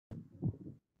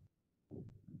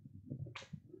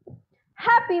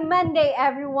Happy Monday,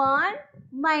 everyone!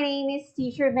 My name is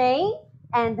Teacher May,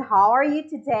 and how are you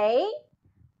today?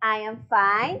 I am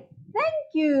fine. Thank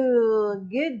you.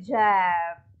 Good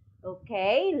job.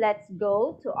 Okay, let's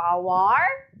go to our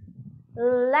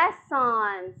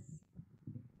lessons.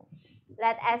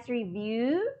 Let us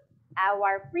review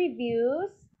our previous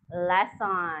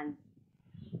lessons.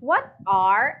 What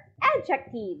are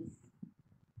adjectives?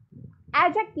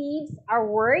 Adjectives are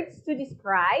words to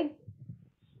describe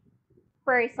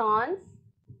persons,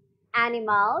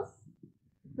 animals,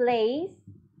 place,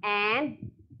 and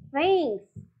things.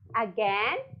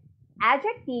 Again,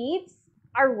 adjectives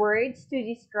are words to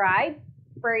describe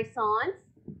persons,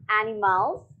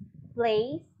 animals,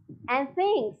 place, and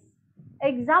things.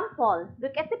 Example,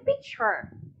 look at the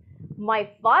picture. My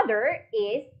father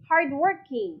is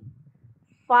hardworking.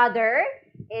 Father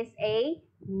is a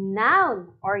noun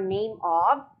or name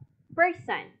of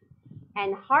person,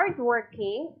 and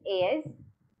hardworking is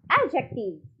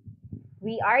adjective.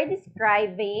 We are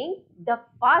describing the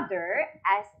father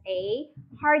as a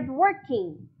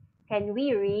hardworking. Can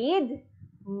we read?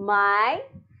 My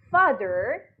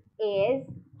father is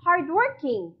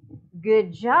hardworking.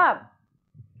 Good job.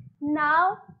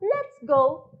 Now, let's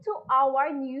go to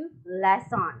our new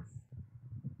lessons.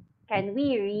 Can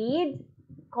we read?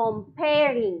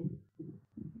 Comparing.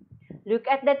 Look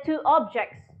at the two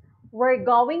objects. We're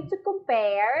going to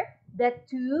compare the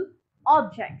two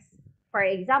objects. For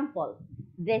example,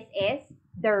 this is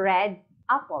the red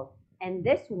apple and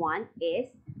this one is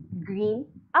green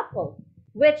apple.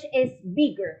 Which is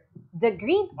bigger, the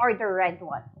green or the red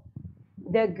one?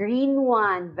 The green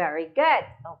one. Very good.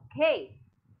 Okay.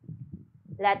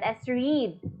 Let us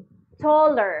read.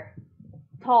 Taller,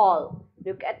 tall.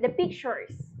 Look at the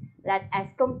pictures. Let us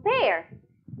compare.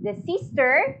 The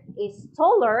sister is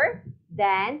taller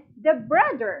than the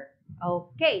brother.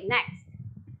 Okay, next.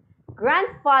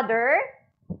 Grandfather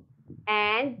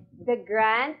and the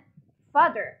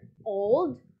grandfather.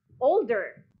 Old,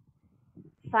 older.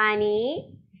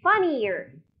 Funny,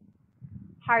 funnier.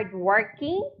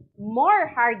 Hardworking, more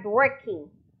hardworking.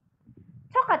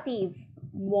 Talkative,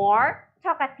 more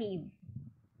talkative.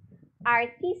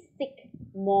 Artistic,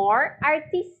 more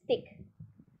artistic.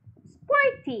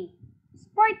 Sporty,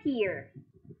 sportier.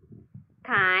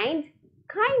 Kind,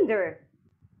 kinder.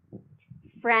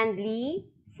 Friendly,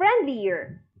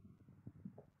 friendlier.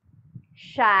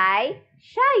 Shy,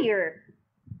 shyer.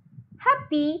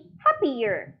 Happy,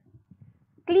 happier.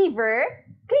 Clever,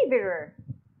 cleverer.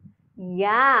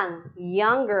 Young,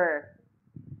 younger.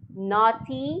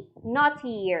 Naughty,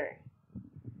 naughtier.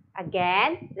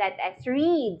 Again, let us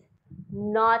read.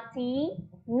 Naughty,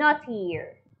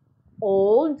 naughtier.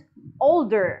 Old,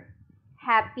 older.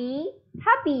 Happy,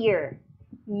 happier.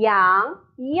 Young,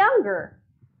 younger.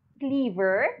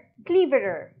 Clever,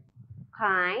 cleverer.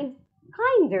 Kind,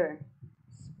 kinder.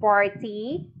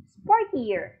 Sporty,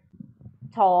 sportier.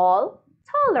 Tall,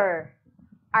 taller.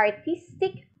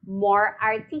 Artistic, more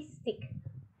artistic.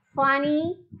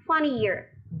 Funny, funnier.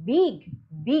 Big,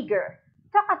 bigger.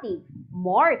 Talkative,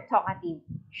 more talkative.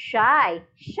 Shy,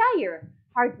 shyer.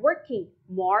 Hardworking,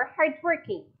 more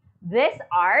hardworking. These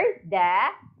are the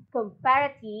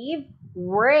comparative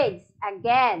words.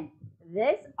 Again,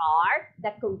 these are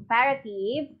the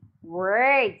comparative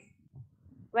words.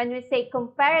 When we say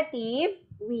comparative,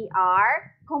 we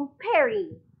are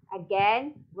comparing.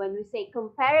 Again, when we say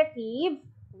comparative,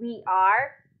 we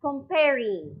are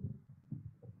comparing.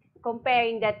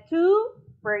 Comparing the two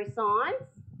persons,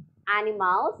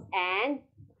 animals, and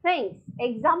things.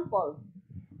 Example,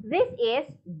 this is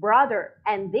brother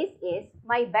and this is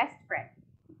my best friend.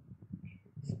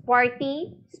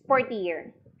 Sporty,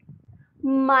 sportier.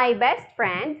 My best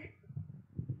friend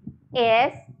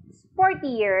is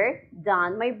sportier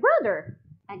than my brother.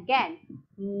 Again,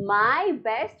 my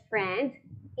best friend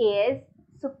is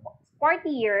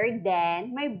sportier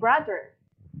than my brother.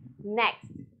 Next,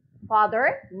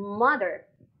 father, mother.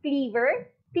 Clever,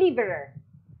 cleverer.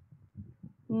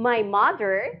 My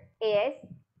mother is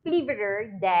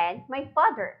cleverer than my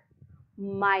father.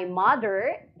 My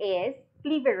mother is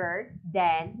cleverer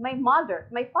than my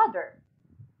father.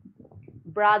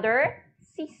 Brother,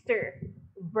 sister.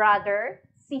 Brother,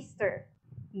 sister.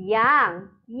 Young,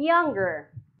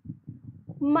 younger.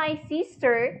 My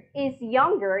sister is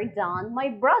younger than my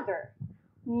brother.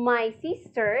 My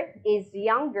sister is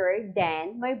younger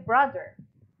than my brother.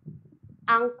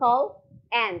 Uncle,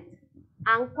 aunt.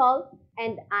 Uncle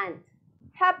and aunt.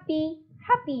 Happy,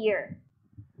 happier.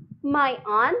 My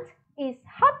aunt is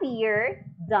happier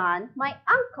than my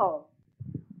uncle.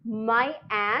 My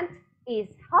aunt is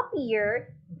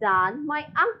happier than my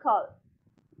uncle.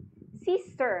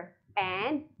 Sister,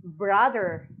 and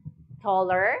brother.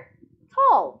 Taller,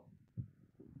 tall.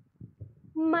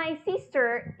 My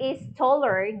sister is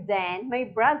taller than my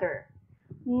brother.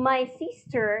 My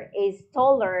sister is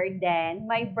taller than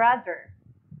my brother.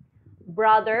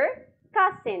 Brother,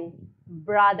 cousin.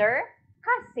 Brother,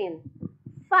 cousin.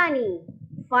 Funny,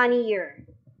 funnier.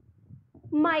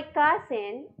 My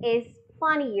cousin is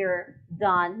funnier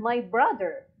than my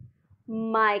brother.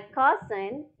 My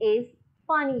cousin is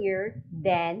funnier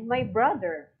than my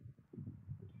brother.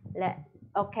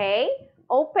 Okay,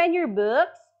 open your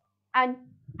books and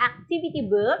activity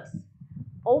books.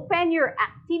 Open your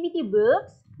activity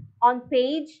books on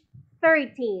page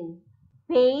 13.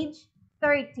 Page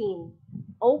 13.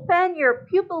 Open your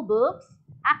pupil books,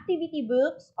 activity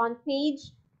books on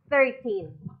page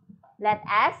 13. Let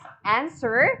us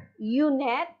answer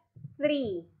Unit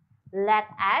 3. Let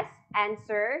us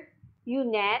answer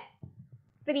Unit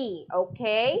 3,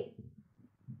 okay?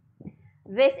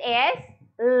 This is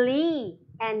Lee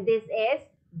and this is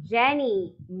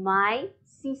Jenny, my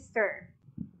sister.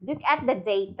 Look at the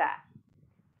data.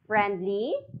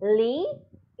 Friendly, Lee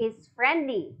is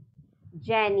friendly.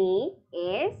 Jenny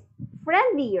is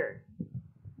friendlier.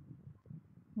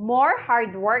 More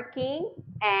hardworking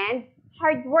and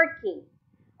hardworking.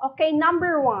 Okay,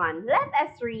 number 1, let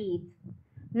us read.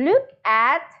 Look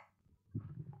at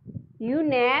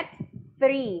Unit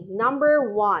 3,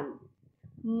 number 1.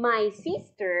 My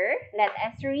sister, let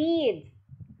us read.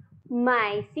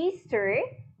 My sister,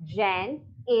 Jen,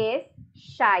 is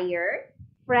shyer,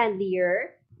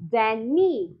 friendlier than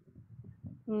me.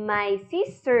 My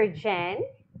sister, Jen,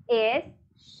 is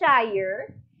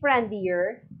shyer,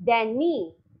 friendlier than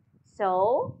me.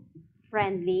 So,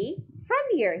 friendly,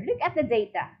 friendlier. Look at the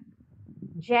data.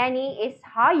 Jenny is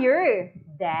higher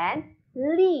than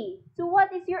Lee. So,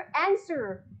 what is your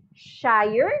answer?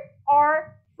 Shyer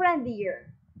or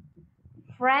friendlier?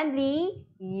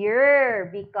 Friendlier,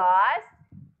 because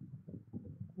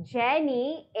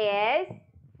Jenny is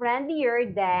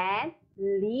friendlier than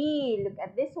Lee. Look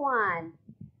at this one.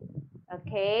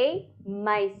 Okay,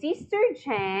 my sister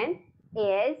Jen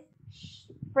is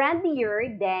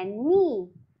friendlier than me.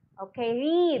 Okay,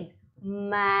 read.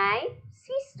 My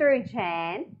sister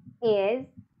Jen is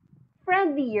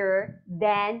friendlier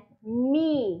than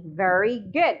me. Very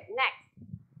good.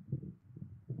 Next.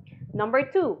 Number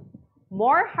 2,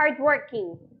 more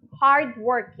hardworking.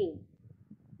 Hardworking.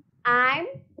 I'm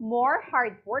more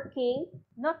hardworking,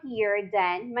 naughtier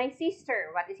than my sister.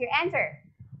 What is your answer?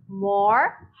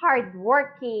 More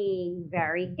hardworking.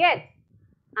 Very good.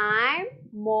 I'm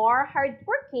more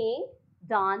hardworking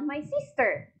than my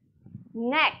sister.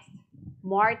 Next,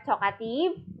 more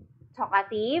talkative.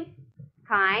 Talkative.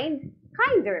 Kind.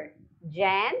 Kinder.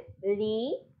 Jen,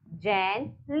 Lee,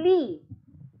 Jen, Lee.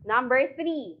 Number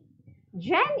 3,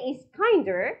 Jen is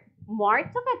kinder, more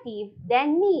talkative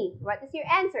than me. What is your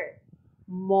answer?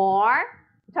 More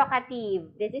talkative.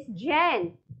 This is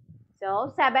Jen.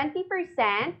 So,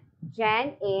 70%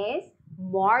 Jen is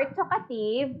more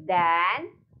talkative than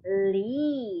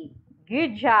Lee.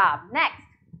 Good job. Next.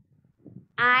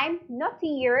 I'm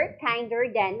naughtier, kinder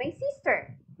than my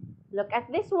sister. Look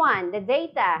at this one, the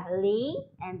data. Lee,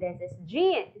 and this is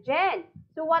Jen.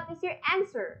 So, what is your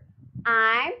answer?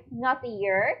 I'm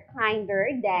naughtier, kinder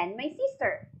than my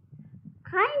sister.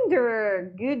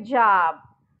 Kinder. Good job.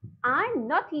 I'm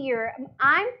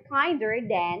kinder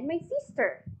than my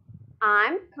sister.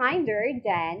 I'm kinder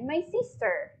than my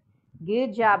sister.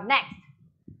 Good job. Next.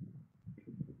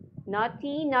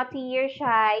 Naughty, naughtier,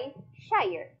 shy,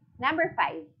 shyer. Number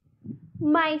 5.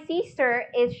 My sister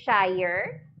is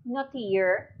shyer,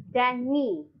 naughtier than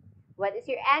me. What is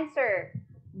your answer?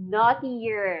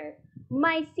 Naughtier.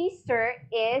 My sister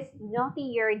is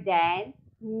naughtier than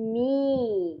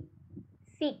me.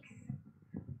 6.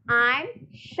 I'm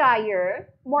shyer,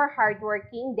 more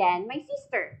hardworking than my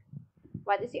sister.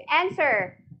 What is your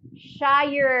answer?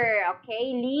 Shyer.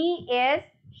 Okay, Lee is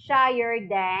shyer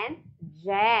than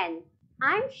Jen.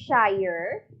 I'm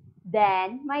shyer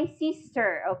than my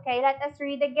sister. Okay, let us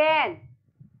read again.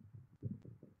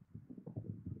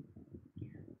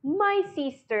 My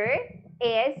sister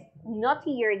is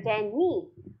naughtier than me.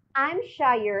 I'm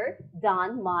shyer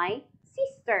than my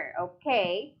sister.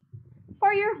 Okay,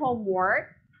 for your homework,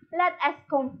 let us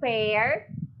compare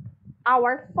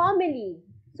our family.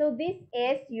 So this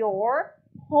is your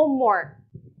homework.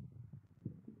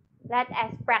 Let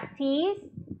us practice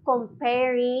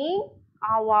comparing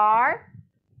our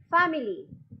family.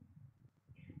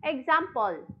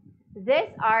 Example,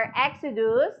 these are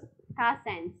Exodus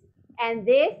cousins, and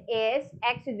this is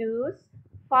Exodus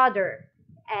father,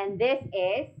 and this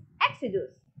is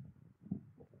Exodus.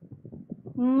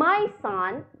 My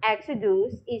son,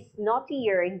 Exodus, is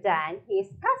naughtier than his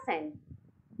cousin.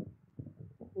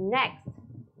 Next,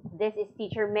 this is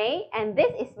Teacher May, and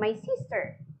this is my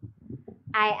sister.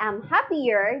 I am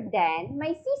happier than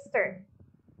my sister.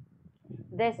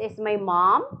 This is my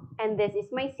mom, and this is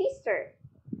my sister.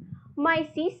 My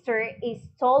sister is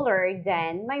taller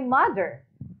than my mother.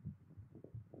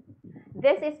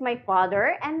 This is my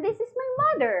father, and this is my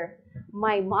mother.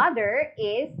 My mother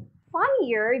is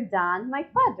funnier than my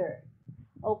father.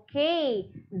 Okay,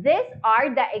 these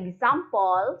are the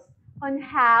examples on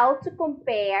how to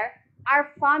compare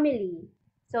our family.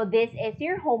 So this is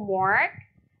your homework.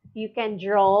 You can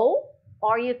draw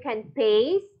or you can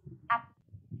paste a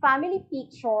family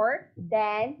picture,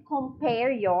 then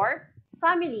compare your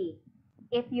family.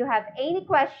 If you have any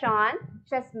question,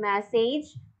 just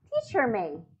message Teacher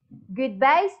May.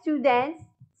 Goodbye, students.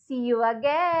 See you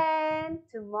again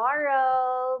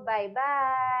tomorrow. Bye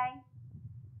bye.